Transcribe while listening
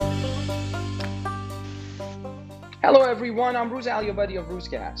Hello everyone, I'm Ruz Aliyobadi of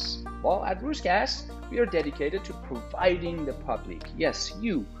Ruzcast. Well, at Ruzcast, we are dedicated to providing the public, yes,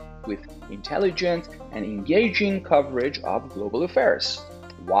 you, with intelligent and engaging coverage of global affairs.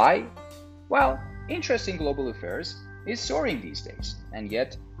 Why? Well, interest in global affairs is soaring these days, and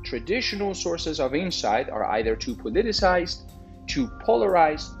yet traditional sources of insight are either too politicized, too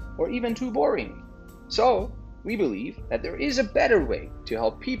polarized, or even too boring. So, we believe that there is a better way to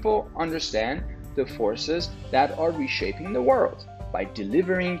help people understand the forces that are reshaping the world by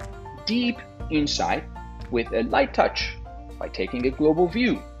delivering deep insight with a light touch, by taking a global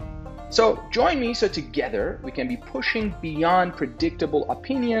view. So join me so together we can be pushing beyond predictable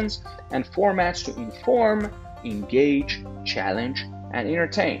opinions and formats to inform, engage, challenge, and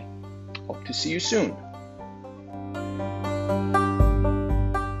entertain. Hope to see you soon.